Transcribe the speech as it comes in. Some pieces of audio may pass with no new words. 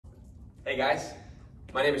Hey guys,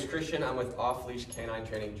 my name is Christian. I'm with Leash K9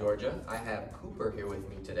 Training, Georgia. I have Cooper here with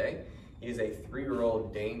me today. He is a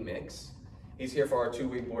 3-year-old Dane mix. He's here for our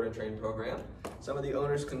 2-week board and train program. Some of the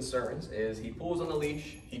owner's concerns is he pulls on the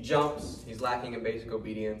leash, he jumps, he's lacking in basic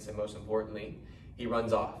obedience, and most importantly, he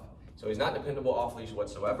runs off. So he's not dependable off leash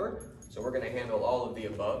whatsoever. So we're gonna handle all of the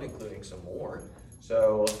above, including some more.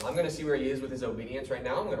 So I'm gonna see where he is with his obedience right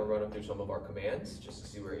now. I'm gonna run him through some of our commands just to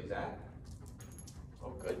see where he's at.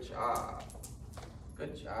 Oh, good job.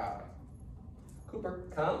 Good job. Cooper,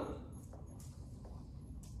 come.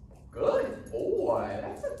 Good boy.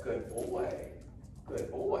 That's a good boy. Good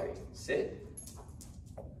boy. Sit.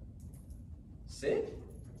 Sit.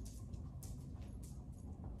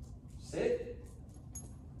 Sit.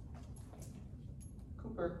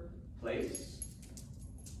 Cooper, place.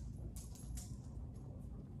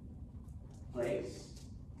 Place.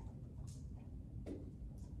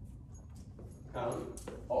 Come.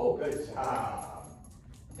 Oh, good job.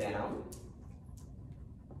 Down.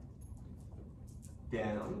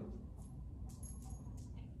 Down.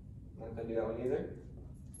 Not gonna do that one either.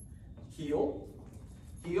 Heel.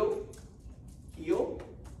 Heel. Heel.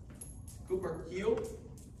 Cooper, heel.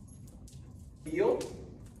 Heel.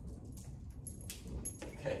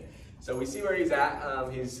 Okay, so we see where he's at.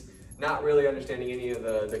 He's not really understanding any of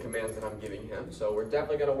the commands that I'm giving him. So we're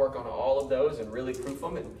definitely gonna work on all of those and really proof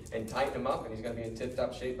them and tighten him up, and he's gonna be in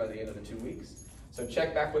tip-top shape by the end of the 2 weeks. So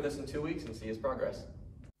check back with us in 2 weeks and see his progress.